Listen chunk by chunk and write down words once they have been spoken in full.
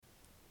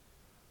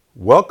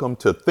Welcome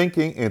to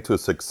Thinking into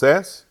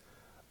Success.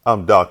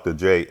 I'm Dr.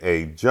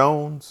 J.A.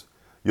 Jones,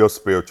 your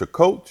spiritual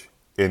coach,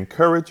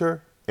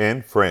 encourager,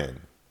 and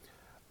friend.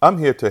 I'm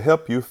here to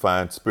help you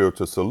find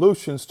spiritual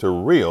solutions to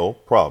real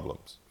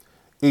problems.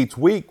 Each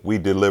week, we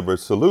deliver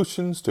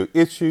solutions to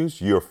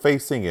issues you're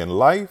facing in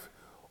life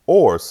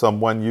or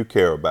someone you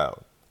care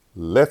about.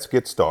 Let's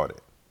get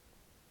started.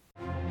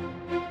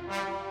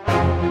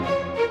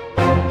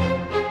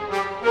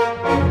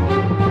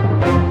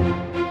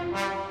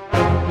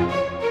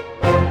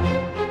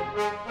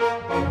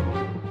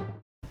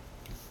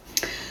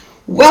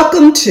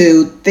 Welcome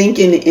to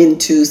Thinking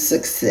into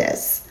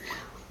Success.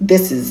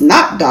 This is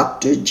not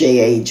Dr.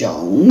 J.A.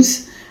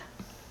 Jones.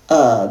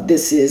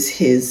 This is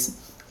his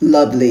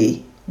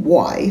lovely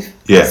wife,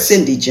 Yes.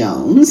 Cindy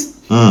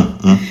Jones.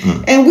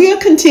 And we are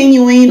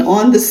continuing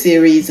on the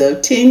series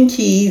of 10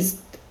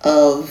 Keys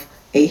of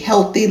a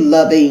Healthy,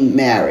 Loving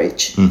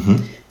Marriage.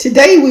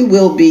 Today we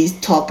will be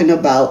talking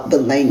about the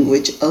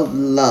language of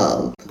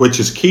love. Which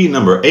is key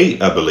number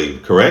 8, I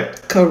believe,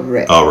 correct?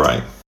 Correct. All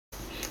right.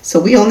 So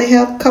we only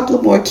have a couple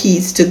of more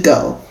keys to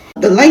go.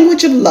 The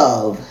language of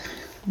love.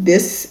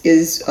 This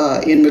is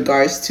in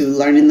regards to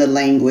learning the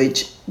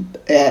language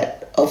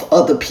of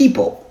other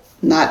people,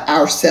 not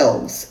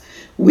ourselves.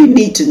 We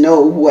need to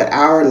know what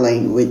our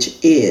language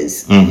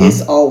is.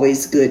 It's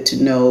always good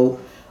to know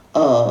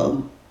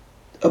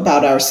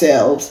about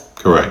ourselves.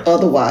 Correct.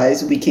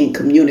 Otherwise, we can't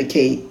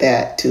communicate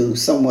that to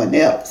someone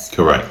else.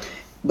 Correct.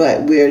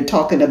 But we're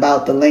talking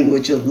about the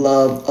language of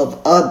love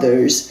of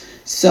others.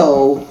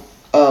 So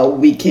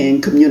we can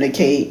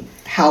communicate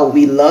how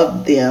we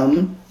love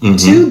them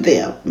to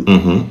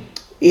them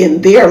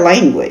in their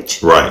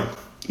language. Right.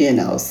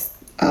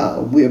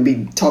 We'll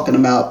be talking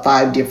about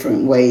 5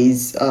 different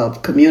ways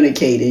of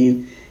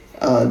communicating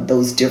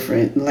those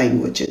different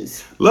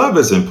languages. Love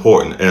is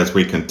important as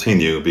we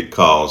continue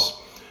because,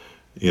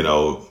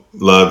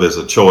 love is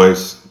a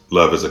choice.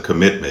 Love is a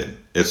commitment.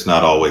 It's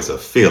not always a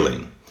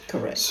feeling.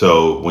 Correct.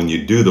 So when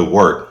you do the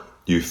work,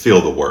 you feel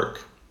the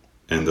work.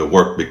 And the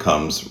work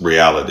becomes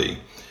reality,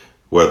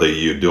 whether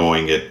you're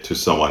doing it to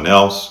someone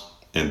else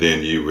and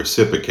then you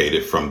reciprocate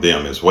it from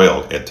them as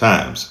well at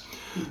times.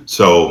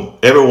 So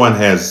everyone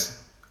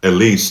has at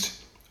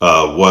least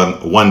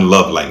one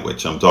love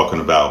language. I'm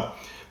talking about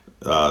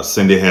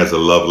Cindy has a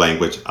love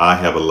language. I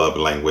have a love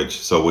language.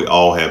 So we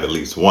all have at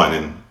least one.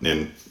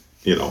 And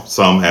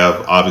some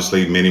have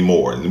obviously many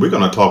more. And we're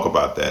going to talk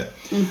about that.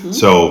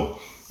 So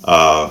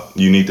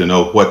you need to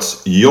know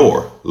what's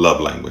your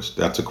love language.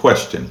 That's a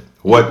question.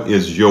 What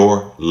is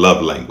your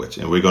love language?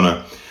 And we're going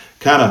to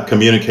kind of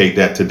communicate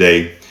that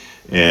today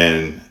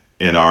and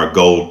in our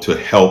goal to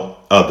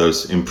help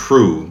others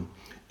improve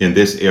in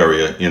this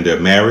area in their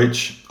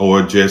marriage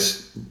or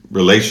just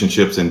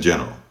relationships in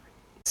general.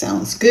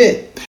 Sounds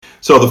good.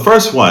 So the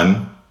first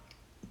one,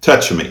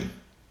 touch me.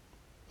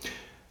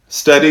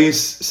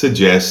 Studies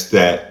suggest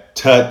that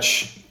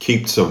touch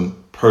keeps a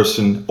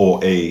person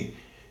or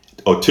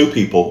two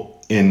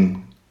people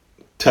in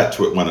touch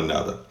with one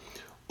another,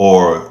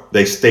 or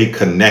they stay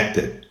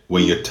connected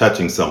when you're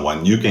touching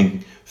someone. You can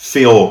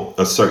feel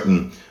a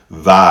certain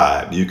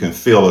vibe. You can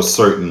feel a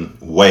certain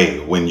way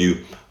when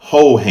you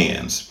hold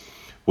hands,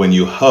 when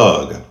you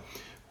hug,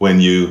 when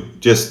you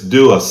just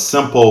do a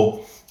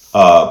simple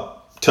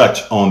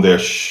touch on their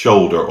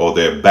shoulder or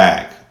their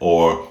back,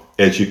 or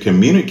as you're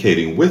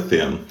communicating with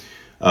them,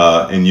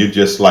 and you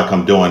just like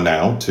I'm doing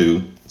now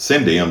to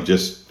Cindy, I'm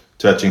just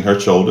touching her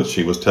shoulder.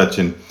 She was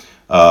touching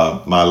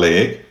my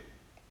leg.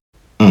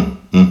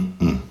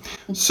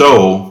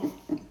 So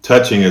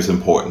touching is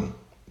important.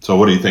 So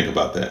what do you think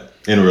about that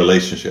in a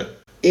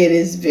relationship? It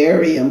is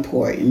very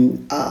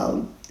important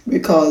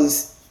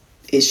because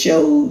it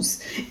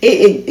shows,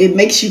 it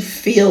makes you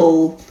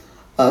feel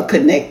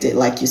connected,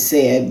 like you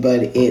said,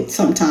 but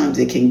sometimes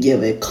it can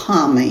give a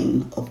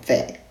calming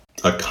effect.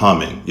 A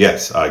calming,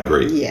 yes, I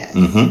agree. Yes.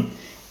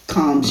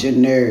 Calms your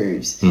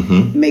nerves,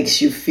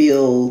 makes you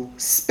feel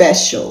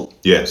special.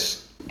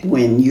 Yes.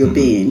 When you're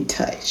being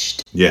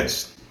touched.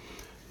 Yes.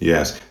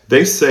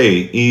 They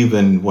say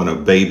even when a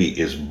baby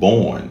is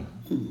born,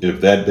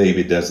 if that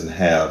baby doesn't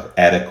have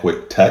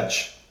adequate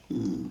touch,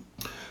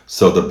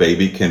 so the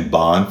baby can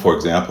bond. For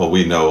example,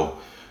 we know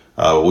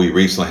we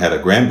recently had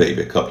a grandbaby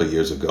a couple of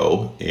years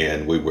ago,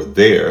 and we were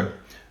there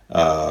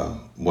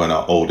when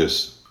our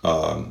oldest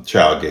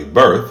child gave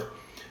birth,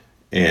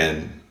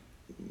 and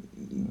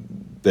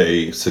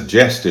they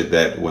suggested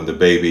that when the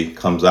baby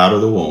comes out of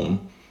the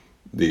womb,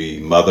 the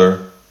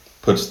mother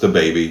puts the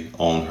baby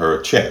on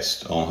her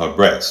chest, on her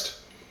breast,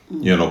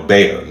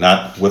 bare,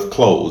 not with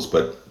clothes,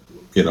 but,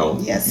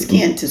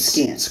 skin to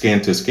skin.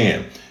 Skin to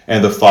skin.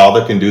 And the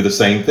father can do the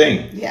same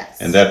thing.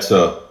 Yes. And that's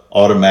a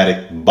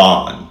automatic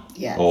bond.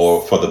 Yes.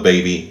 Or for the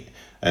baby,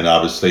 and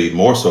obviously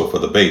more so for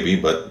the baby,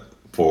 but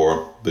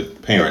for the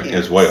parent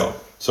as well.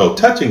 So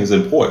touching is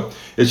important.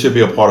 It should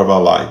be a part of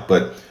our life.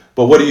 But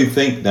what do you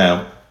think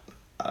now?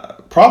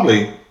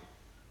 Probably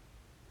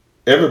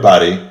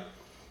everybody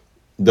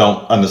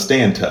don't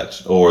understand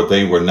touch, or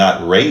they were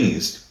not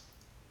raised,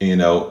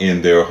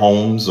 in their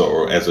homes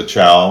or as a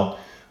child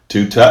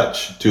to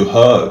touch, to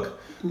hug,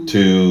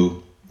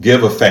 to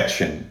give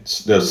affection.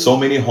 There's so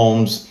many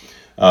homes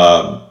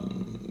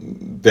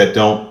that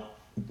don't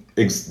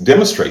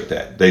demonstrate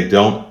that. They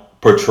don't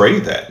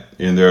portray that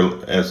in their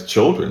as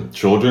children.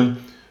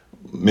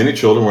 Many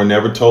children were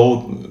never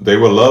told they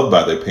were loved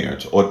by their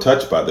parents or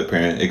touched by their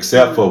parents,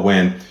 except for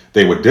when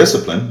they were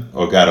disciplined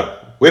or got a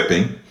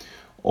whipping,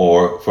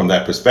 or from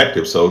that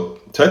perspective. So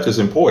touch is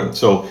important.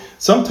 So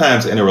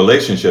sometimes in a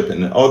relationship,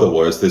 in other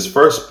words, this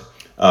first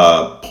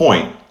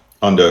point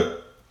under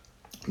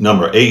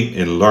number 8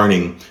 in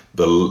learning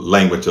the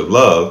language of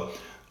love,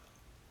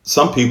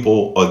 some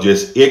people are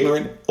just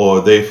ignorant,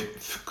 or they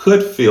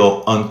could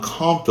feel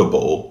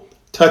uncomfortable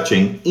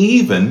touching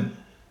even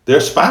their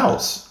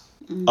spouse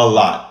a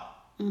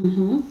lot.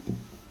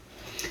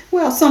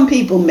 Well, some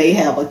people may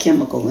have a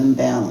chemical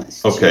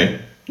imbalance. Okay.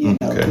 Too.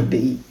 Could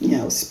be,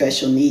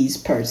 special needs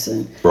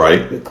person.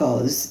 Right.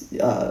 Because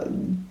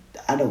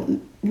I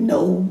don't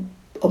know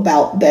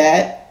about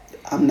that.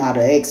 I'm not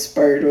an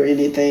expert or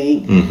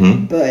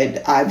anything,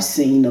 but I've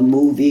seen a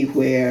movie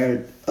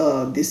where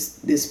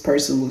this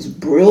person was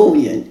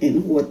brilliant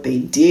in what they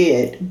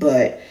did,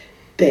 but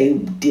they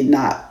did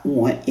not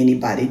want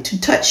anybody to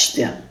touch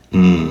them.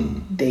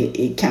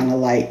 It kind of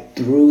like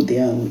threw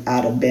them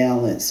out of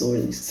balance,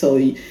 or so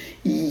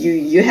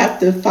you have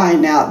to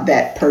find out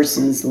that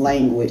person's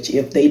language.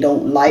 If they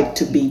don't like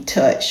to be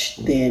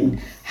touched,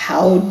 then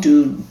how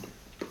do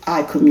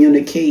I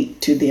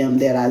communicate to them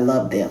that I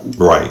love them?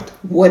 Right.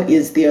 What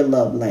is their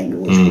love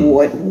language?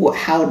 What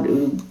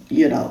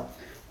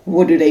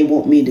do they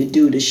want me to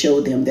do to show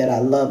them that I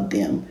love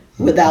them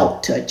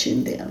without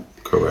touching them?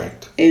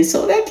 Correct. And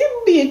so that can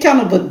be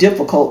kind of a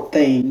difficult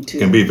thing to.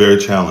 Can be very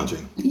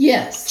challenging.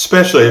 Yes.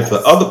 Especially if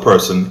the other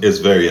person is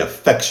very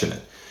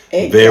affectionate,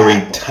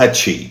 very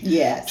touchy.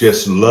 Yes.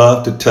 Just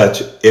love to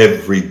touch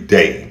every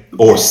day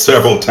or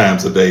several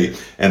times a day.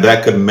 And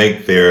that could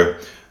make their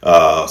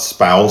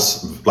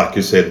spouse, like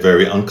you said,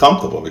 very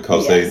uncomfortable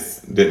because they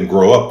didn't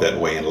grow up that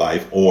way in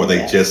life, or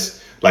they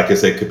just, like I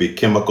said, could be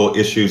chemical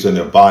issues in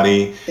their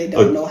body. They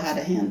don't know how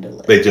to handle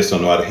it. They just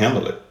don't know how to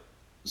handle it.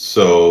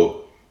 So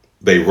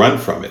they run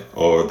from it,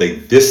 or they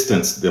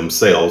distance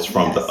themselves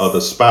from the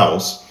other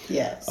spouse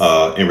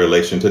in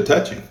relation to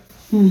touching.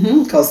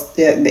 Because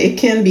it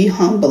can be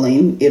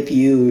humbling if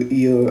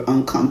you're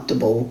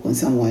uncomfortable when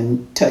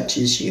someone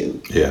touches you.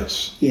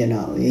 Yes.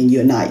 And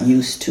you're not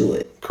used to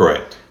it.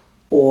 Correct.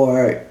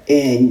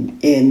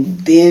 And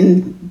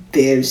then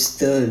there's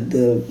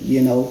the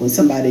when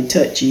somebody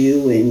touch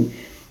you and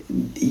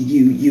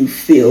you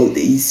feel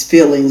these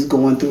feelings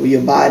going through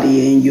your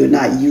body, and you're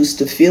not used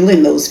to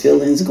feeling those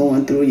feelings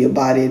going through your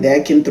body,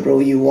 that can throw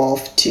you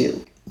off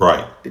too.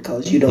 Right.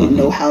 Because you don't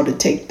know how to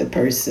take the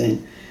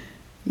person.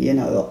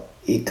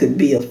 It could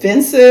be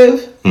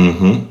offensive.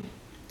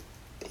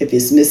 If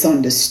it's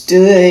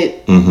misunderstood,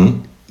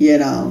 and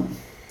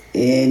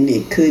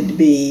it could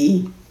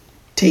be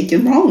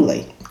taken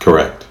wrongly.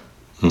 Correct.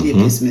 If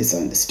it's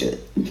misunderstood.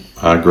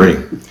 I agree.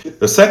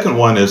 The second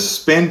one is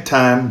spend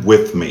time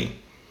with me.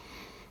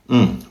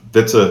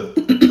 This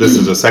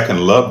is a second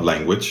love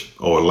language,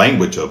 or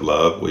language of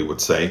love, we would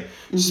say.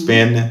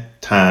 Spend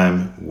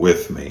time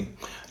with me.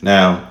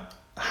 Now,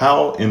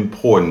 how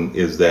important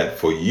is that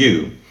for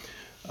you,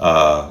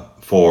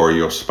 for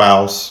your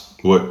spouse?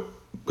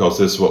 Because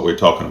this is what we're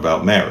talking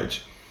about,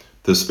 marriage,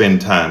 to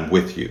spend time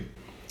with you.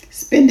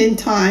 Spending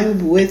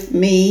time with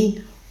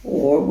me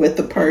or with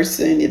the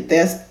person, if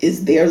that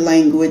is their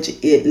language,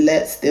 it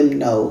lets them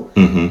know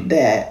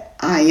that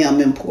I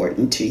am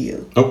important to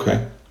you.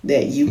 Okay.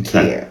 That you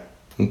care.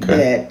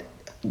 Okay.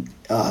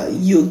 That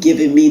you're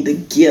giving me the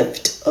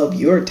gift of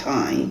your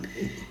time,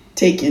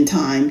 taking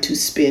time to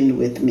spend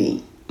with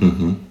me.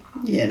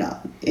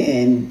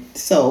 And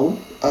so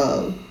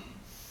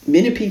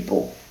many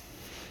people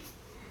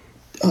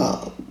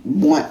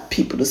want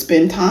people to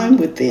spend time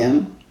with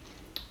them,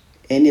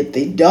 and if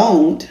they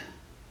don't,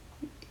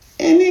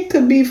 and it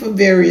could be for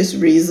various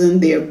reasons,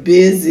 they're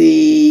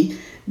busy,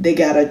 they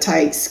got a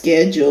tight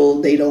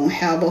schedule, they don't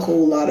have a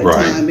whole lot of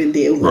time, and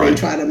then when they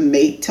try to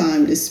make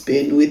time to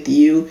spend with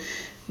you,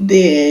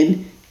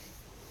 then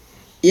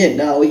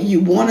you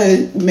want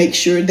to make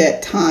sure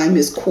that time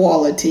is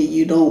quality.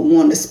 You don't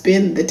want to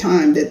spend the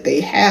time that they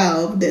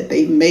have, that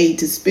they made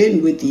to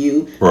spend with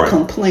you,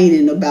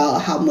 complaining about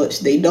how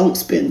much they don't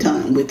spend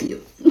time with you.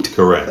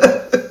 Correct.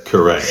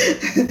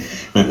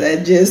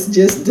 That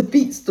just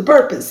defeats the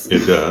purpose.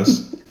 It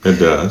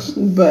does.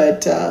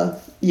 But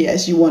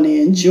yes, you want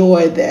to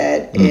enjoy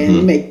that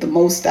and make the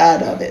most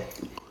out of it.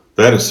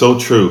 That is so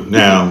true.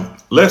 Now,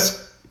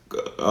 let's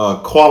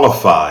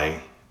qualify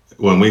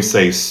when we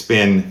say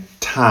spend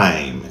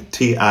time,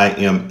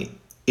 time,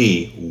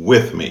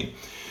 with me.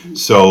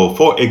 So,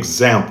 for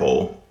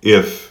example,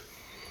 if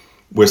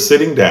we're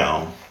sitting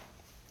down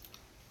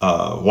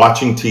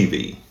watching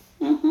TV,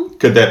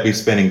 could that be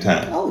spending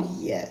time? Oh,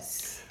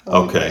 yes.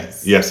 Okay.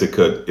 Yes, it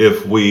could.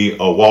 If we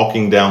are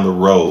walking down the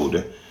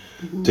road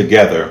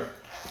together,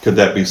 could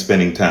that be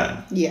spending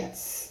time?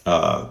 Yes.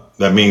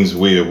 That means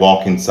we are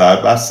walking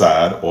side by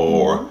side,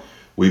 or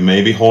We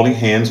may be holding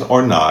hands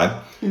or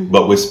not,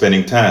 but we're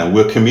spending time.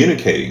 We're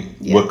communicating.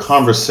 Yes. We're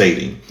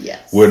conversating.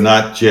 Yes. We're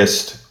not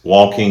just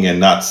walking and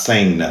not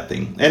saying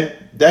nothing. And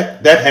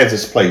that has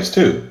its place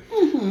too,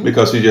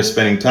 because you're just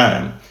spending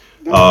time.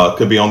 It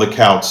could be on the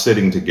couch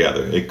sitting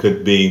together. It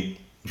could be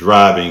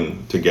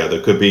driving together.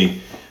 It could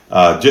be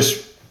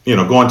just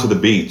going to the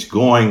beach,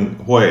 going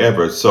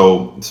wherever.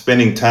 So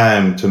spending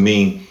time to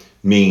me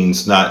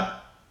means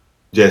not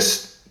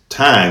just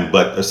time,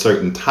 but a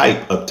certain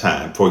type of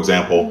time. For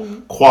example,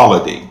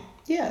 quality,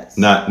 Yes.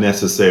 not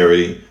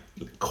necessarily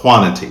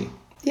quantity.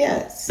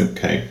 Yes.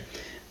 Okay.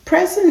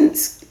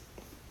 Presence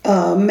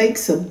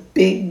makes a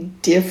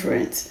big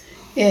difference,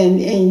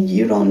 and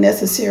you don't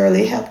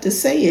necessarily have to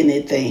say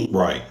anything.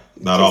 Right.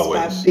 Not Just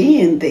always. by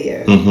being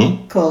there,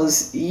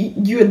 because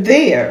you're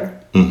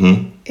there,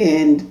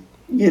 and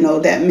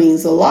that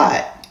means a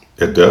lot.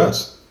 It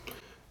does.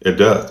 It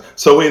does.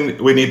 So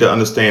we need to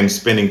understand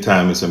spending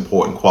time is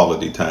important,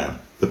 quality time.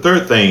 The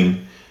third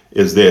thing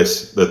is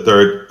this. The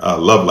third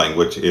love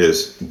language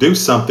is do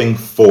something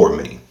for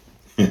me.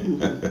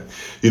 A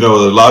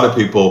lot of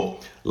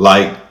people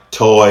like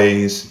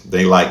toys.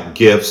 They like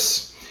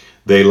gifts.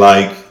 They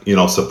like,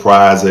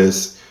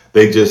 surprises.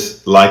 They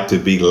just like to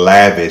be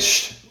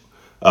lavish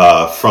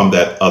from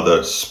that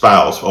other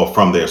spouse, or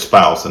from their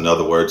spouse. In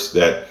other words,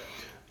 that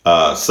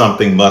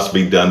something must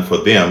be done for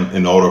them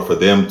in order for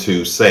them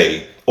to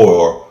say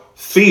or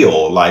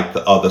feel like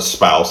the other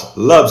spouse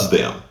loves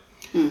them.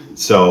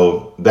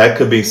 So that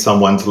could be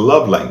someone's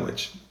love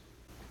language.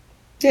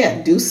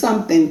 Yeah, do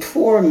something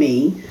for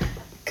me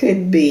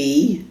could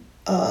be,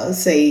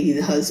 say,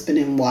 the husband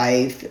and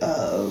wife,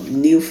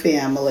 new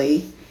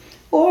family,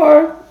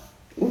 or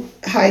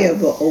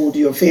however old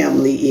your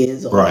family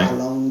is, or Right. how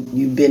long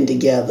you've been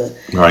together.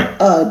 Right.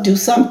 Do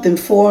something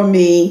for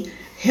me.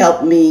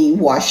 Help me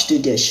wash the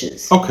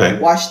dishes. Okay.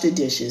 Wash the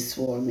dishes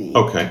for me.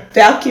 Okay.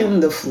 Vacuum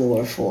the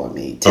floor for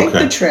me. Take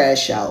Okay. the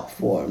trash out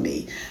for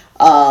me.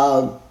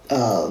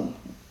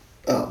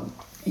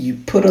 You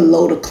put a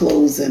load of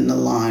clothes in the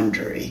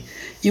laundry.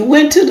 You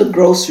went to the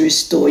grocery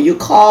store. You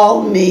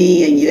called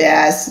me and you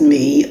asked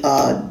me,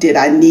 did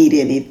I need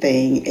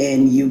anything?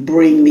 And you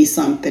bring me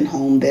something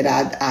home that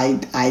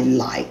I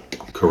liked.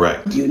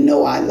 Correct.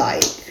 I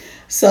like.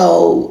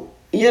 So,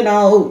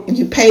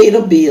 you paid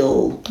a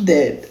bill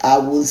that I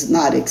was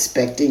not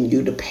expecting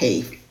you to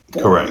pay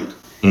for. Correct.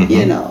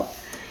 Me.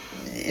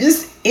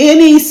 Just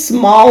any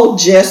small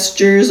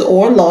gestures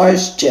or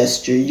large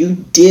gesture, you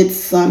did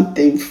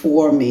something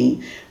for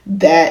me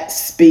that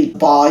speak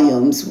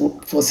volumes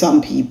for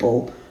some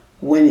people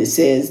when it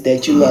says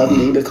that you love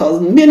me,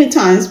 because many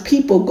times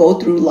people go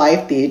through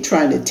life, they're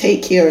trying to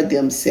take care of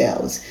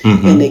themselves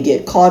and they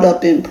get caught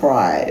up in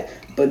pride.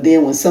 But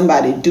then when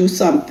somebody do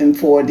something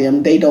for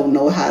them, they don't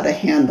know how to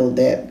handle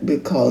that,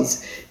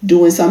 because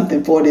doing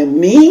something for them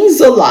means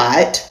a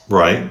lot.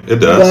 Right. It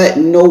does. But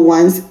no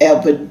one's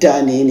ever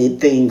done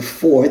anything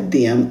for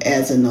them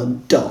as an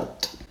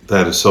adult.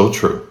 That is so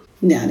true.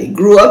 Now, they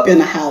grew up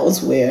in a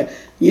house where,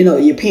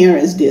 your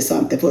parents did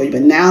something for you.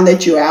 But now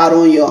that you're out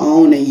on your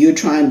own and you're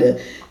trying to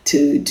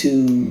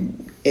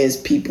as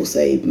people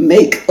say,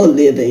 make a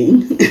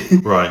living.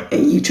 Right.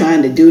 And you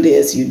trying to do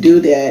this, you do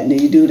that, and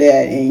you do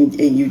that, and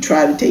you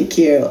try to take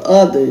care of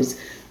others.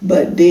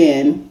 But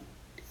then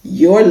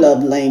your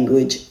love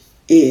language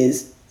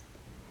is,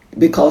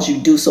 because you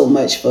do so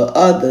much for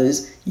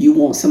others, you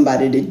want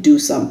somebody to do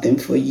something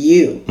for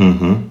you.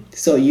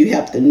 So you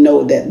have to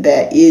know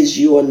that is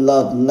your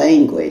love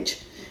language.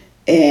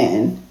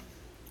 And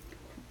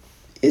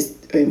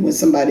when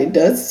somebody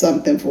does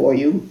something for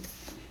you,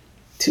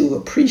 to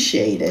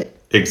appreciate it.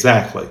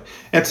 Exactly.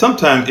 And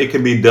sometimes it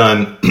can be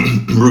done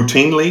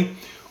routinely,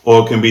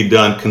 or it can be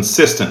done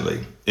consistently.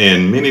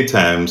 And many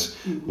times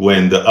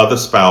when the other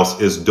spouse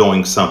is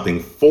doing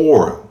something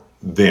for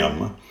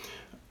them,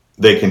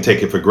 they can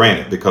take it for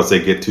granted because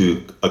they get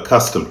too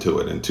accustomed to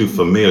it and too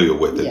familiar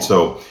with it. Yeah.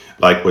 So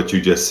like what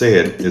you just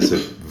said is a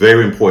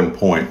very important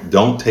point.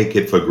 Don't take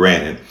it for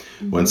granted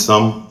when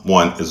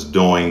someone is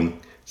doing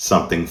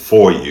something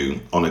for you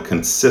on a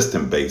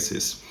consistent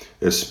basis,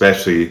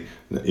 especially,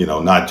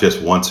 not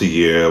just once a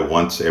year,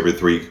 once every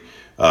 3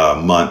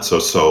 months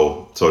or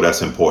so. So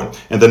that's important.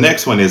 And the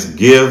next one is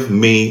give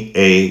me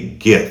a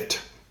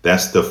gift.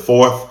 That's the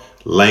fourth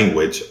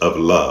language of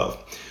love.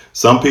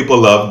 Some people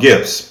love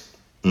gifts.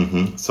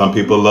 Some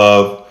people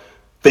love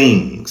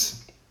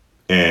things.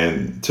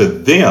 And to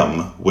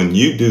them, when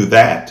you do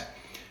that,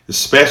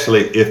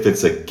 especially if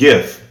it's a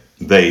gift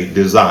they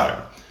desire,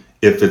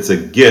 if it's a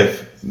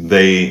gift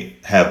they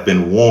have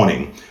been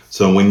wanting.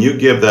 So when you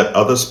give that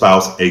other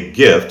spouse a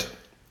gift,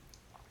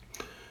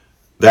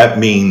 that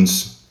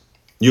means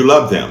you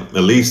love them,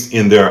 at least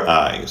in their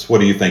eyes. What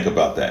do you think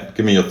about that?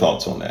 Give me your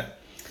thoughts on that.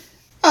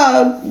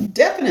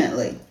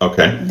 Definitely.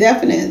 Okay.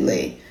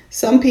 Definitely.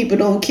 Some people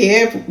don't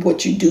care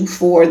what you do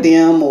for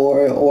them,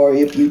 or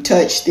if you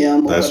touch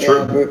them, or That's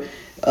whatever.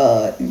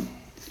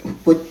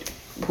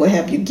 What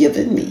have you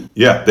given me?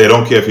 Yeah, they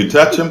don't care if you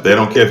touch them. They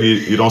don't care if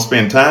you don't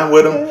spend time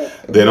with them.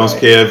 They don't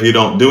care if you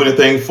don't do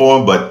anything for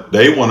them, but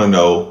they want to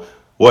know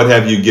What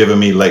have you given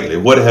me lately?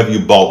 What have you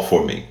bought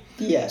for me?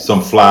 Yes.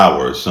 Some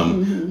flowers,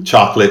 some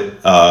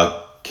chocolate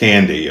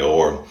candy,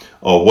 or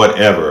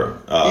whatever.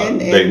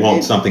 They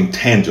want something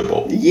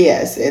tangible.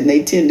 Yes, and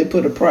they tend to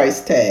put a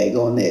price tag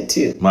on that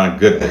too. My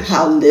goodness.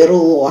 How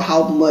little or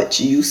how much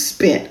you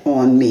spent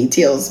on me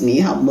tells me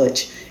how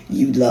much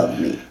you love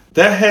me.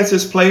 That has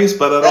its place,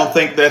 but I don't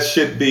think that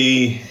should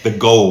be the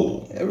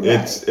goal. Right.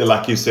 It's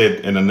like you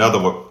said in another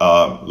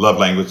love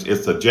language,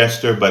 it's a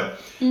gesture, but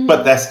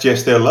that's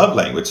just their love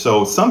language.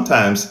 So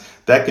sometimes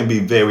that can be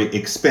very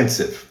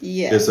expensive.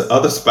 Yes. There's the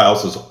other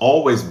spouse is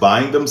always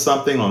buying them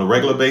something on a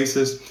regular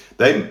basis.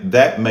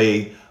 That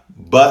may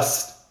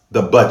bust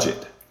the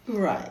budget.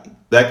 Right.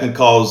 That can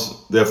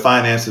cause their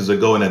finances to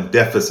go in a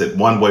deficit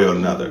one way or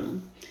another.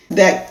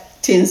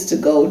 That tends to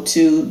go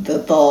to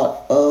the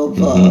thought of,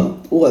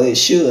 well, it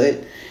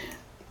should.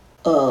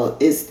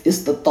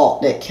 It's the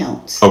thought that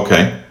counts.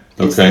 Okay.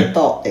 It's the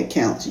thought that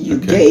counts. You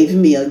gave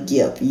me a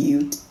gift.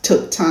 You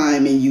took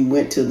time and you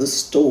went to the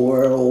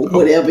store or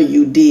whatever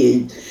you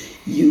did.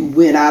 You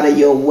went out of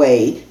your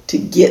way to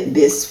get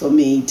this for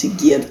me, to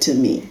give to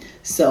me.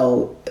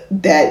 So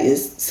that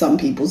is some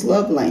people's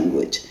love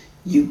language.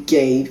 You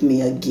gave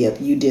me a gift.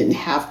 You didn't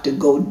have to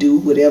go do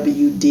whatever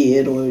you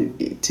did or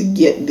to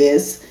get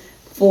this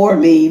for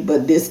me,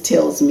 but this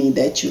tells me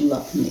that you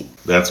love me.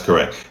 That's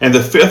correct. And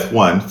the fifth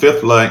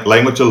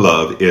language of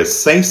love is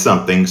say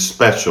something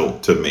special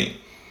to me.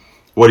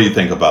 What do you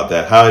think about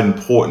that? How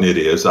important it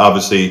is?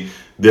 Obviously,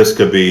 this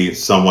could be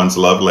someone's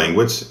love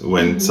language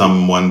when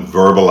someone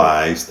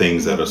verbalizes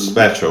things that are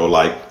special,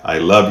 like I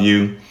love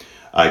you,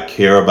 I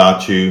care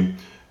about you,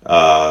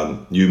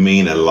 you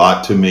mean a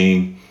lot to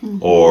me,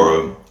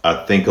 or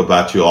I think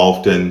about you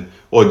often,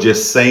 or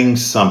just saying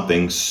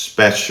something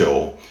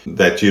special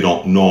that you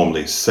don't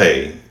normally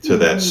say to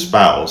that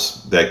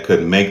spouse that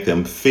could make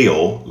them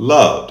feel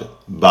loved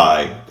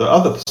by the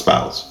other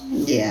spouse.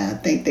 Yeah, I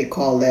think they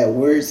call that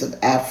words of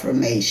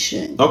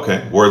affirmation.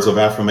 Okay, words of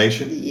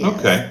affirmation. Yes.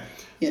 Okay,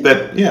 You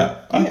know,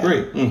 I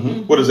agree.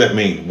 What does that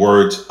mean?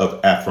 Words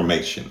of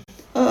affirmation.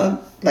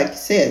 like you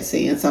said,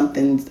 saying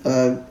something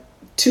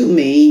to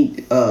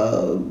me,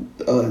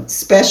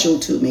 special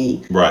to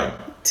me, Right.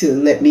 to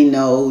let me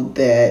know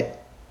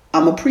that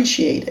I'm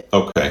appreciated.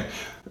 Okay.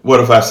 What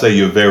if I say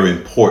you're very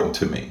important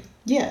to me?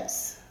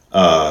 Yes.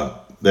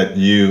 That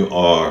you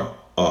are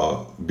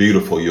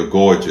beautiful, you're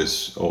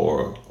gorgeous,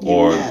 or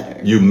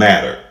matter. you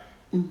matter.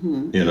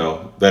 You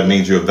know, that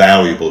means you're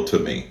valuable to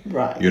me.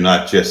 Right. You're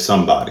not just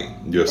somebody.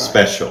 You're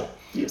special.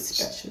 You're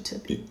special to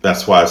me.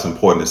 That's why it's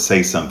important to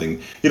say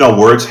something. You know,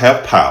 words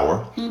have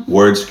power.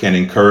 Words can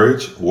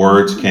encourage.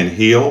 Words can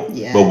heal.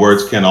 Yes. But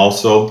words can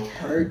also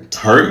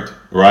hurt,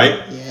 right?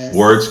 Yes.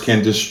 Words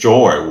can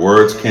destroy.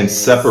 Words can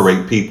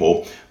separate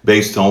people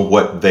based on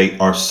what they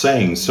are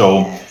saying.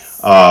 So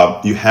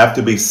you have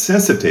to be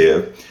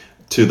sensitive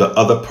to the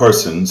other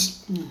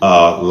person's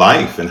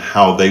life and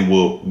how they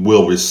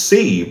will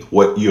receive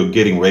what you're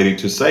getting ready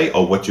to say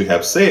or what you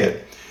have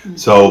said.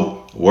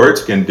 So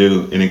words can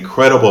do an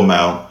incredible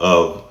amount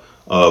of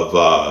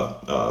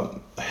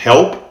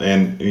help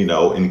and, you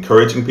know,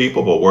 encouraging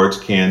people, but words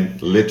can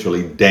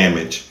literally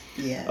damage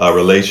a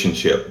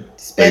relationship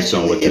based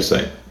on what you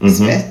say.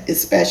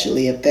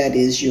 Especially if that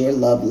is your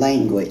love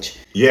language.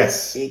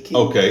 Yes. It can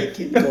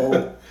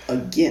go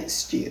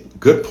against you.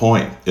 Good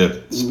point.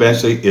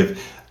 Especially if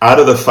out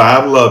of the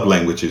 5 love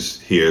languages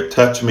here,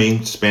 touch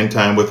me, spend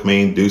time with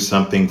me, do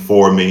something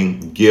for me,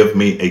 give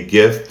me a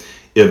gift.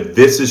 If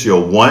this is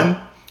your one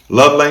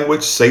love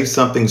language, say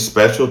something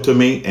special to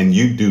me, and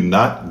you do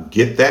not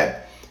get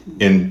that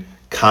in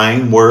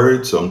kind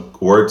words or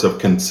words of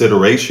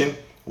consideration,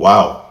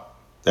 wow,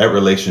 that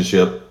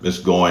relationship is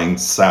going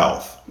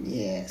south.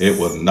 Yes. It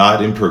will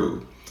not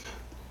improve.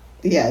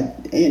 Yeah,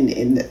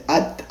 and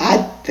I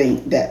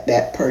think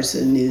that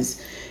person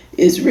is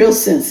real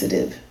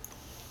sensitive,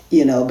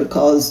 you know,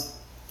 because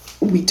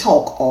we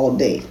talk all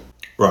day.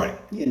 Right.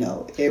 You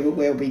know,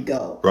 everywhere we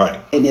go.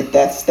 Right. And if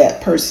that's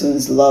that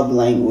person's love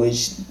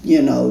language,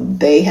 you know,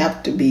 they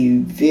have to be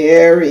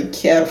very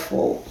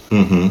careful,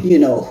 you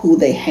know, who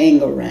they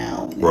hang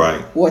around. Right.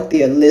 What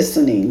they're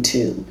listening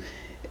to.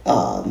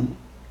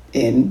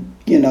 And,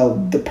 you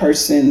know, the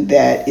person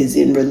that is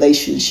in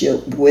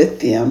relationship with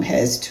them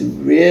has to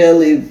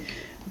really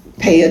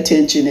pay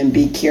attention and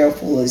be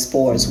careful as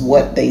far as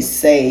what they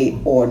say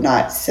or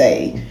not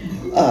say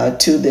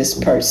to this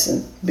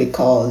person,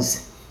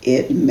 because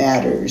it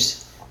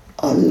matters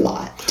a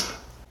lot.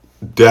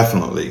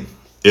 Definitely,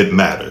 it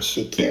matters.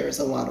 It carries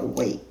a lot of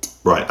weight.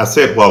 Right. I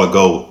said a while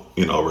ago,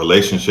 you know, a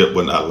relationship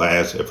would not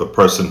last if a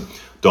person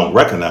don't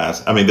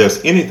recognize. I mean, there's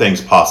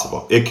anything's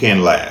possible. It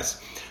can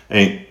last.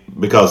 And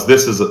because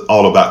this is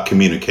all about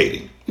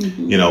communicating.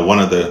 You know, one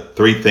of the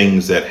 3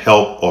 things that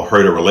help or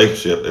hurt a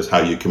relationship is how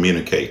you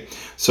communicate.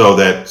 So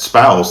that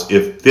spouse,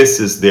 if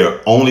this is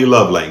their only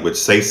love language,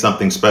 say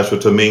something special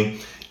to me,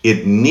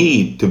 it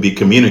need to be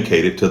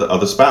communicated to the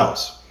other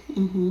spouse.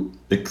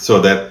 So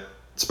that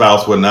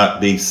spouse will not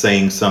be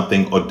saying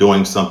something or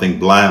doing something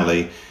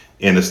blindly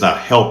and it's not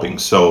helping.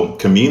 So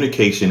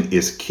communication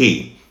is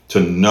key to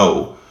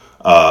know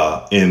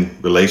in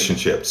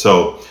relationships.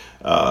 So,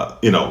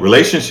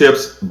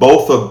 relationships,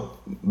 both of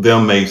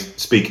them may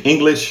speak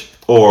English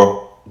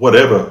or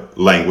whatever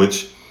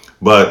language,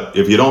 but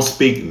if you don't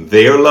speak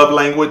their love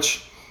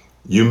language,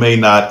 you may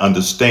not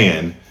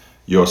understand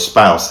your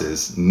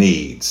spouse's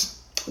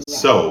needs. Right.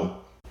 So,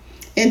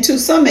 and to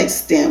some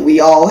extent, we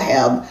all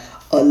have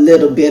a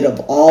little bit of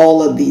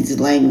all of these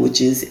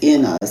languages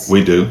in us.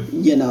 We do.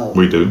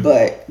 We do.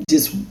 But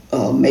just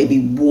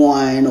maybe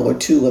one or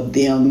two of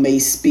them may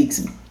speak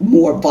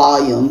more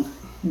volume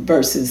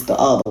versus the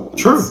other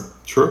ones.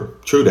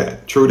 True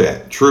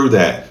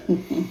that.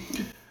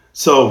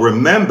 So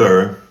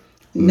remember,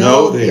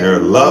 know their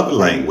love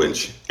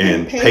language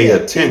and pay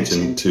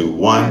attention to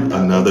one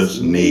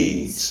another's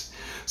needs.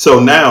 So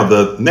now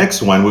the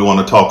next one we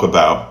want to talk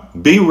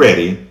about, be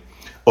ready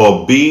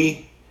or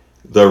be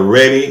the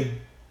ready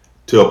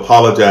to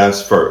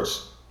apologize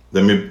first.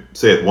 Let me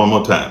say it one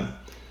more time.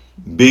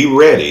 Be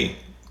ready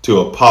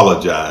to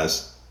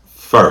apologize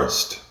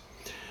first.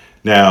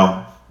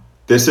 Now,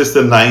 this is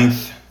the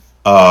ninth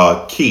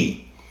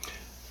key.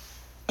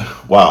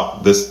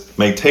 Wow, this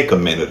may take a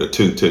minute or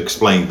two to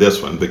explain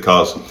this one,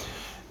 because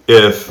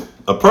if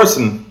a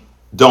person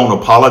don't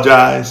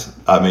apologize,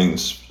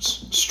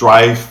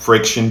 strife,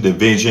 friction,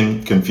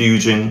 division,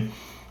 confusion,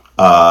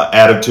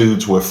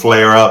 attitudes will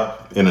flare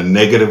up in a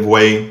negative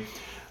way.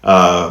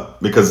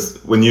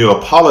 Because when you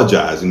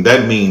apologize, and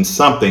that means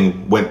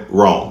something went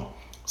wrong,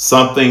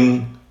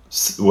 something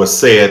was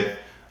said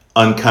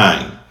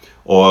unkind,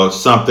 or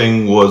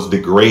something was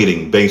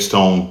degrading based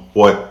on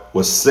what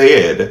was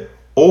said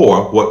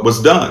or what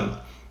was done,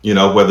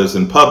 whether it's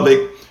in public,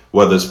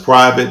 whether it's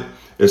private,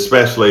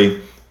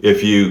 especially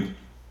if you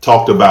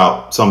talked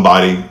about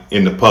somebody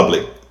in the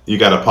public, you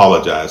got to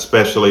apologize,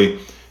 especially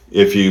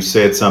if you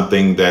said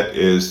something that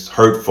is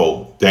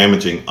hurtful,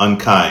 damaging,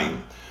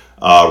 unkind,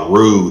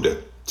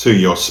 rude to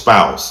your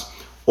spouse,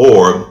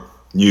 or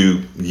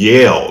you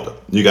yelled.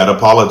 You got to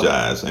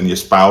apologize, and your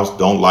spouse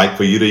don't like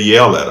for you to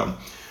yell at them.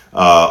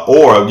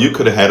 Or you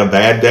could have had a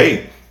bad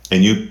day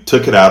and you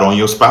took it out on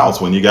your spouse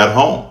when you got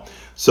home.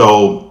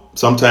 So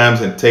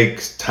sometimes it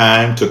takes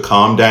time to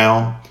calm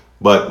down,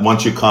 but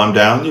once you calm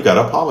down, you got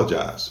to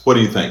apologize. What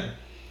do you think?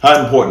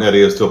 How important that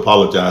is to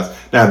apologize?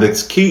 Now,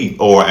 this key,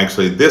 or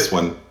actually this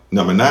one,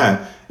 number 9,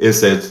 it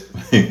says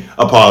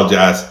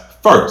apologize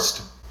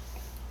first.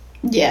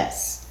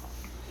 Yes.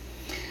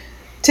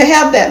 To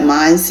have that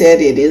mindset,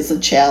 it is a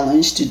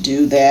challenge to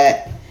do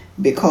that,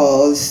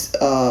 because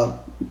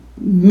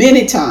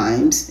many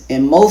times,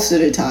 and most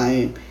of the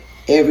time,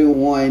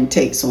 everyone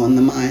takes on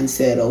the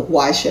mindset of,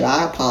 why should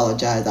I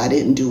apologize? I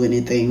didn't do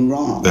anything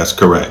wrong. That's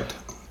correct.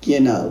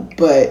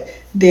 But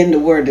then the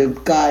Word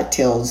of God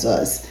tells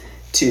us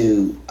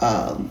to,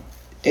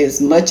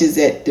 as much as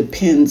it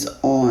depends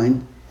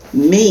on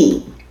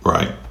me,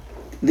 right,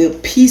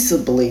 live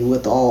peaceably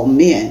with all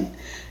men.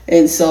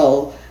 And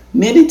so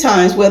many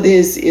times, whether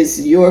it's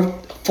your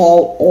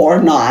fault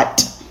or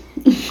not,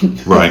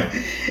 right,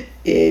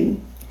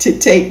 and to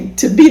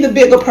be the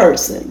bigger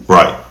person,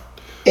 right,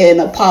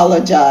 and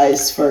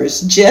apologize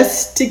first,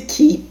 just to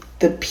keep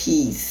the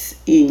peace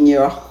in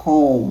your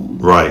home.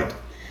 Right.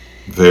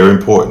 Very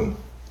important.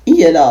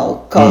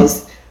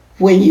 Because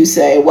when you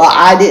say, well,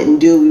 I didn't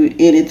do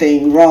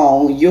anything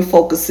wrong, you're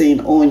focusing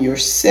on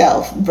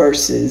yourself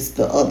versus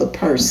the other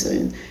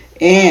person.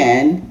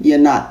 And you're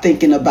not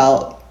thinking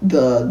about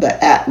the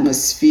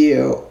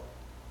atmosphere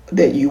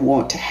that you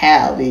want to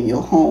have in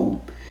your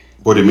home.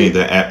 What do you mean,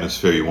 the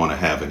atmosphere you want to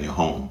have in your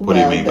home? What do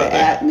you mean by that? The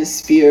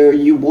atmosphere,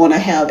 you want to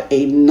have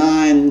a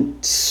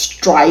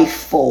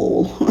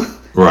non-strifeful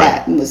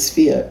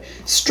atmosphere.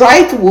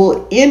 Strife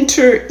will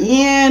enter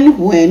in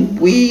when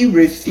we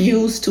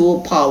refuse to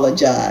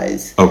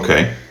apologize.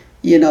 Okay.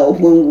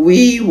 When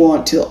we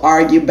want to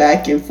argue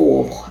back and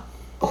forth,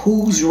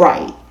 who's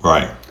right?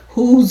 Right.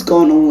 Who's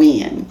going to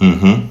win?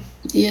 Mm-hmm.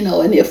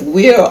 And if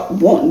we're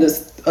wanting to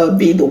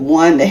be the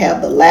one to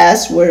have the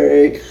last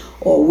word,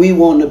 or we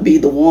want to be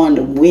the one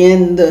to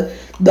win the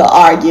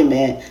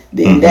argument,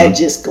 then that's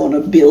just going to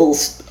build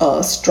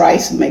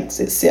strife, makes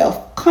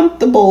itself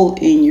comfortable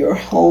in your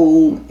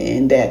home,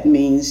 and that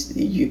means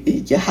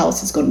your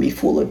house is going to be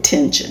full of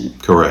tension.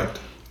 Correct.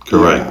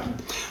 Yeah.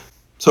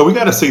 So we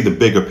got to see the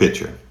bigger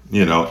picture.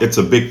 It's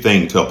a big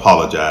thing to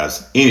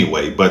apologize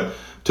anyway, but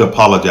to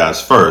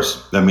apologize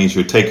first, that means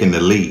you're taking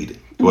the lead,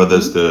 whether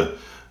it's the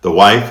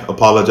wife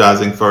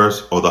apologizing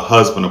first or the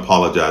husband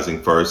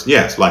apologizing first.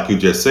 Yes, like you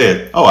just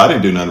said, oh, I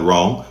didn't do nothing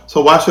wrong,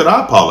 so why should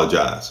I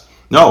apologize?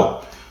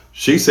 No,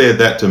 she said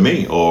that to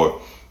me, or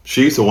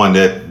she's the one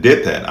that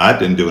did that. I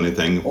didn't do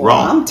anything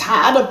wrong. I'm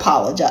tired of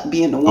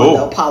being the one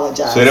that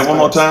apologizes. Say that one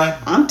more time.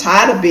 I'm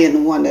tired of being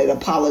the one that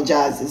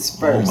apologizes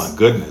first. Oh my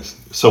goodness.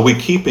 So we're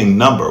keeping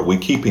number, we're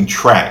keeping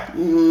track,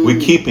 we're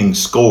keeping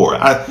score.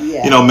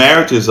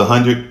 Marriage is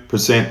 100%,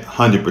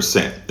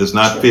 100%. It's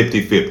not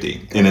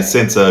 50-50 in a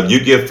sense of you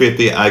give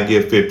 50, I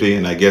give 50,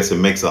 and I guess it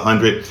makes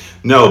 100.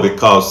 No,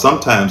 because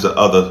sometimes the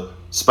other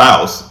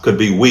spouse could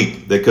be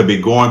weak. They could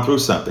be going through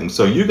something.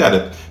 So you got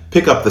to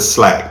pick up the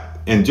slack.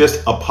 and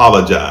just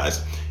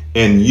apologize,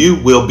 and you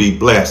will be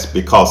blessed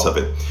because of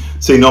it.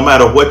 See, no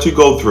matter what you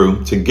go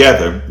through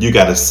together, you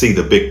got to see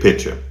the big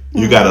picture.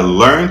 You got to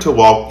learn to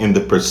walk in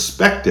the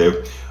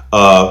perspective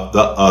of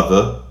the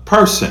other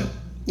person.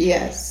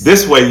 Yes.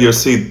 This way you'll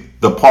see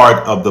the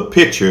part of the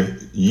picture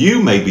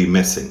you may be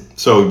missing.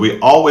 So we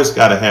always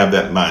got to have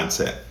that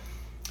mindset.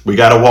 We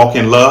got to walk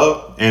in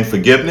love and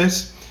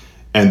forgiveness,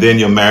 and then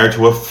your marriage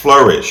will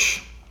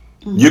flourish.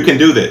 You can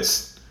do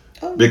this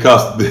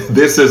because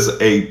this is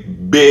a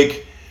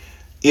big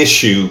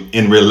issue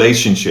in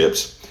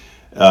relationships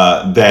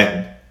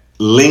that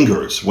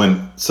lingers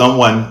when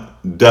someone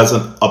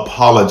doesn't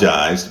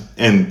apologize,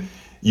 and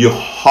you're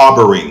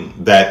harboring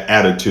that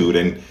attitude,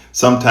 and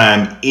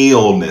sometimes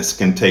illness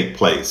can take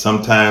place,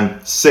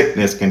 sometimes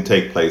sickness can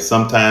take place,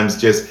 sometimes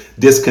just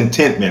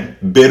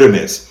discontentment,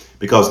 bitterness,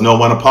 because no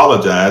one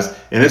apologized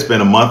and it's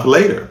been a month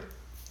later.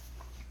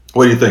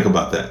 What do you think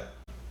about that?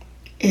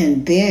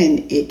 And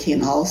then it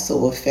can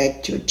also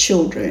affect your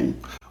children.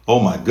 Oh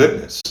my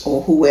goodness.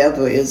 Or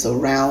whoever is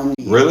around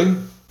you. Really?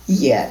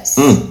 Yes.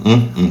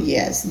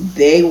 Yes.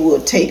 They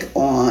will take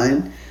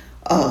on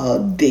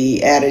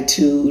the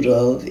attitude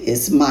of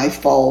it's my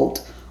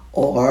fault,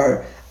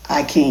 or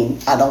I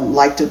don't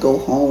like to go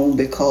home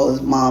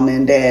because mom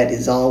and dad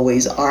is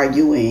always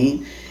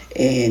arguing.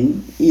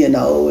 And,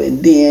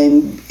 and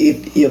then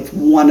if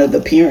one of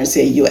the parents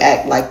say you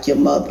act like your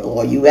mother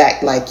or you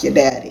act like your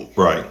daddy,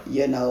 right?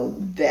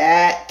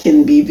 That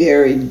can be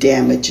very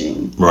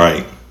damaging,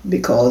 right?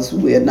 Because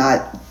we're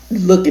not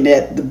looking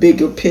at the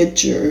bigger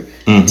picture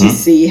to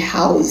see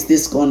how is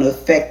this going to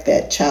affect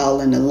that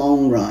child in the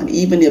long run.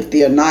 Even if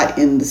they're not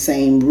in the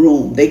same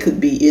room, they could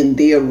be in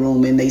their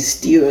room and they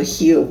still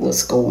hear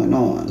what's going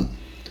on,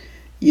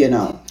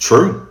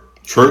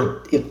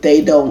 True. If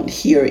they don't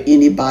hear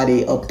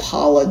anybody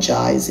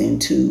apologizing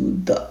to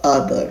the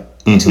other,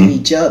 to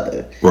each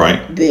other,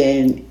 right,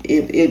 then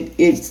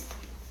it's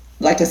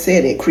like I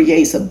said, it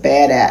creates a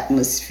bad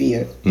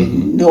atmosphere that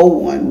no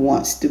one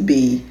wants to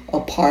be a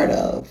part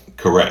of.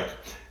 Correct.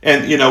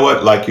 And you know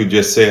what? Like you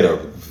just said, a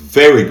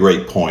very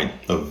great point,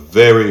 a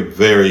very,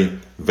 very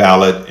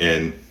valid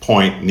and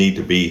point need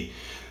to be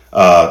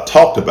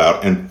talked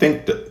about and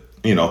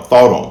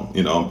thought on.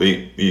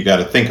 You got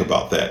to think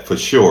about that for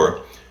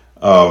sure.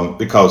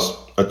 Because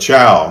a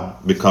child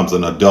becomes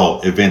an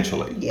adult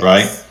eventually, yes.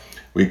 Right?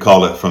 We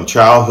call it from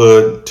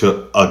childhood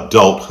to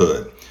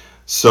adulthood.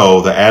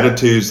 So the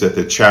attitudes that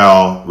the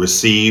child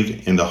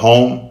received in the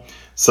home,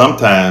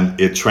 sometimes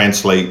it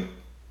translates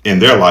in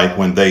their life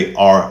when they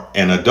are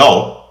an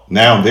adult.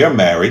 Now they're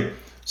married,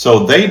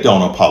 so they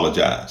don't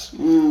apologize,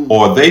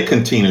 or they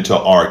continue to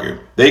argue.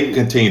 They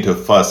continue to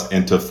fuss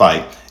and to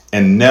fight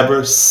and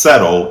never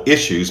settle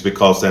issues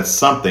because that's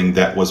something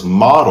that was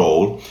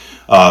modeled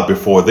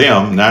before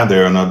them. Now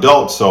they're an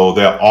adult, so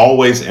they're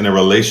always in a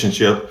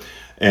relationship,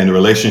 and the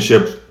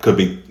relationship could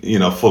be,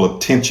 full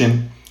of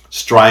tension,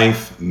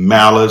 strife,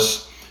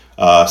 malice,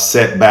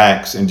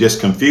 setbacks, and just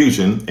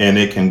confusion, and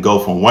it can go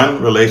from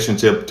one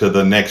relationship to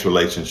the next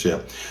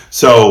relationship.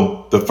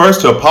 So the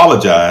first to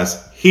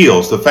apologize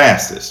heals the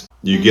fastest.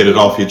 You get it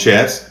off your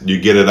chest, you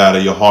get it out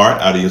of your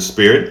heart, out of your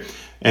spirit,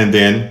 and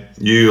then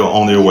you're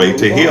on your way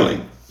to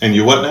healing. And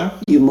you what now?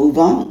 You move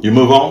on. You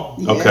move on?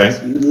 Yes,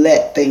 okay. You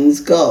let things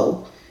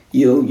go.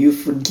 You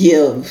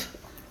forgive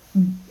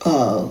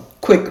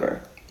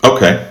quicker.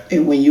 Okay.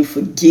 And when you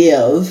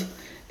forgive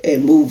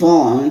and move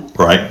on,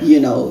 right?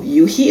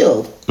 You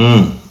heal.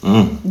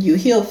 You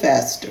heal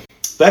faster.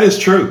 That is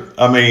true.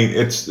 I mean,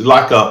 it's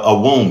like a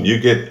wound. You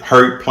get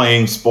hurt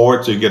playing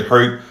sports, you get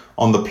hurt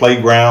on the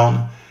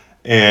playground,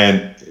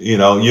 and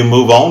you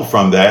move on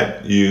from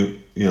that. You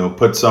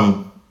put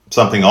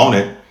something on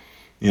it,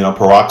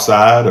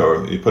 peroxide,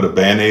 or you put a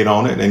Band-Aid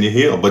on it and you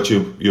heal, but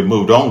you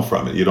moved on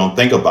from it. You don't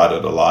think about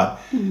it a lot.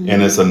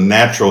 And it's a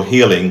natural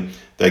healing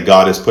that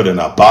God has put in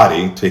our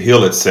body to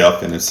heal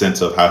itself in the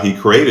sense of how he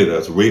created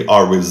us. We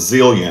are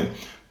resilient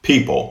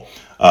people,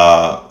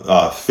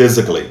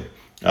 physically,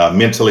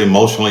 mentally,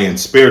 emotionally, and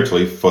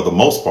spiritually, for the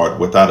most part,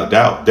 without a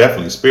doubt,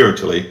 definitely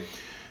spiritually.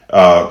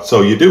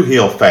 So you do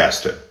heal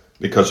faster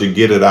because you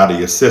get it out of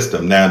your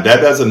system. Now,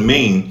 that doesn't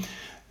mean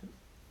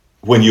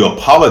when you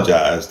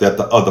apologize that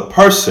the other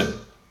person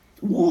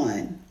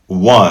won.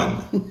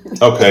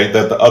 Okay,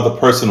 that the other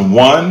person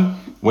won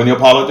when you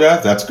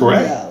apologize. That's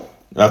correct. Yeah.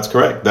 That's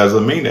correct.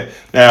 Doesn't mean it.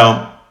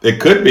 Now,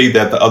 it could be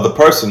that the other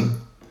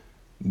person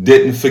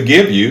didn't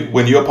forgive you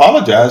when you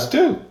apologized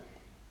too.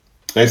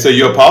 They say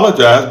you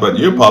apologize, but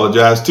you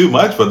apologize too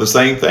much for the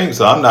same thing,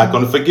 so I'm not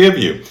going to forgive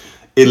you.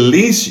 At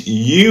least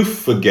you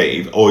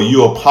forgave or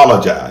you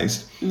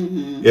apologized.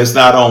 It's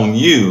not on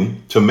you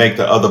to make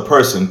the other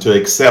person to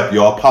accept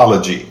your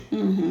apology.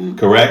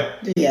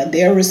 Correct? Yeah,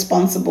 they're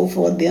responsible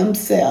for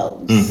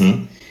themselves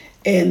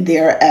and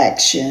their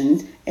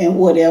actions and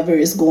whatever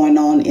is going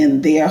on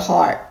in their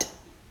heart.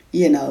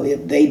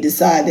 If they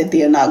decide that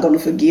they're not going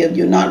to forgive,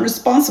 you're not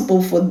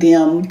responsible for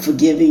them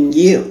forgiving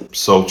you.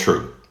 So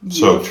true.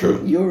 So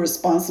true. You're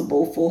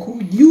responsible for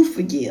who you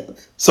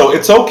forgive. So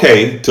it's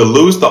okay to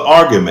lose the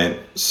argument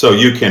so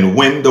you can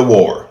win the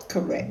war.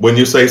 Correct. Wouldn't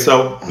you say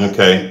so? I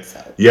Okay. think so.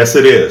 Yes,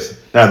 it is.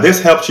 Now,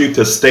 this helps you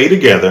to stay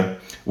together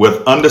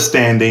with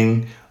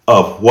understanding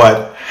of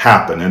what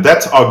happened. And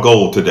that's our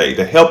goal today,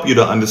 to help you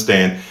to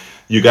understand.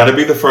 You got to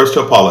be the first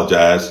to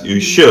apologize. You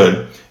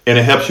should. And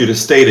it helps you to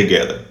stay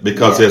together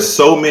because there's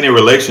so many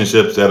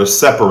relationships that are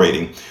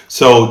separating.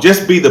 So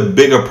just be the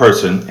bigger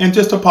person and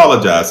just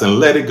apologize and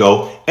let it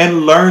go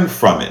and learn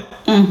from it.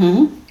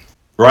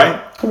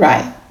 Right?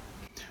 Right.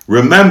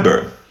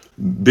 Remember,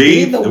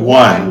 be the the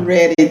one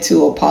ready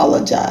to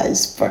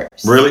apologize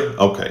first. Really?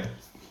 Okay.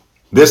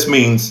 This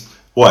means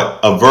what?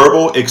 A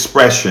verbal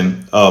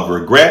expression of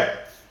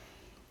regret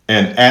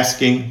and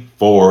asking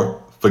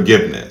for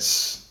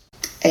forgiveness.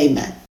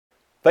 Amen.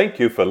 Thank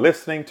you for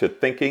listening to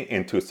Thinking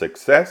into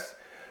Success.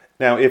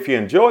 Now, if you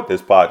enjoyed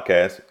this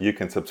podcast, you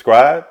can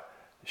subscribe,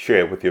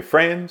 share it with your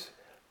friends,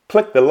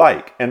 click the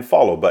like and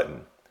follow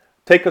button,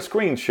 take a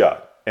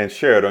screenshot and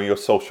share it on your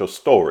social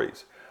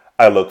stories.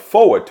 I look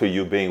forward to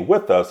you being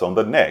with us on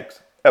the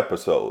next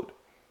episode.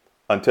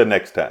 Until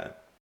next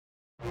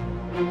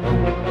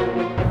time.